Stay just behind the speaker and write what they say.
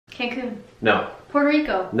Cancun. No. Puerto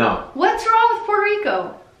Rico. No. What's wrong with Puerto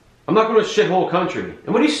Rico? I'm not going to a shithole country.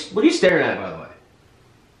 And what are you staring at, by the way?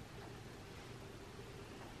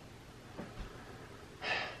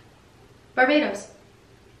 Barbados.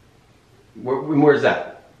 Where's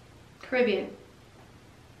that? Caribbean.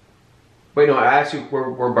 Wait, no, I asked you where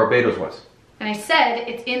Barbados was. And I said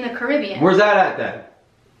it's in the Caribbean. Where's that at then?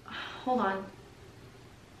 Hold on.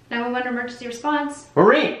 911 emergency response.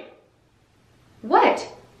 Maureen! What?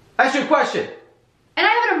 Ask you a question. And I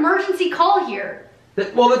have an emergency call here.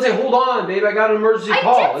 Well, let's say, hold on, babe, I got an emergency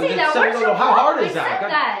call. I did say that. Where's your How call? hard is I that? said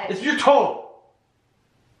that. It's your total.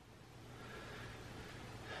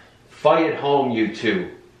 Fight at home, you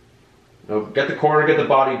two. No, get the corner, get the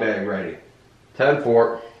body bag ready.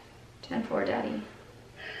 10-4. 10-4, Daddy.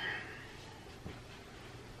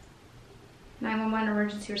 911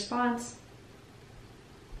 emergency response.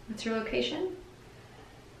 What's your location?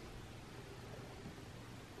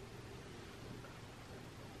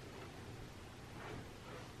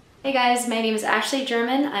 Hey guys, my name is Ashley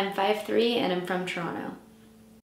German. I'm 5'3" and I'm from Toronto.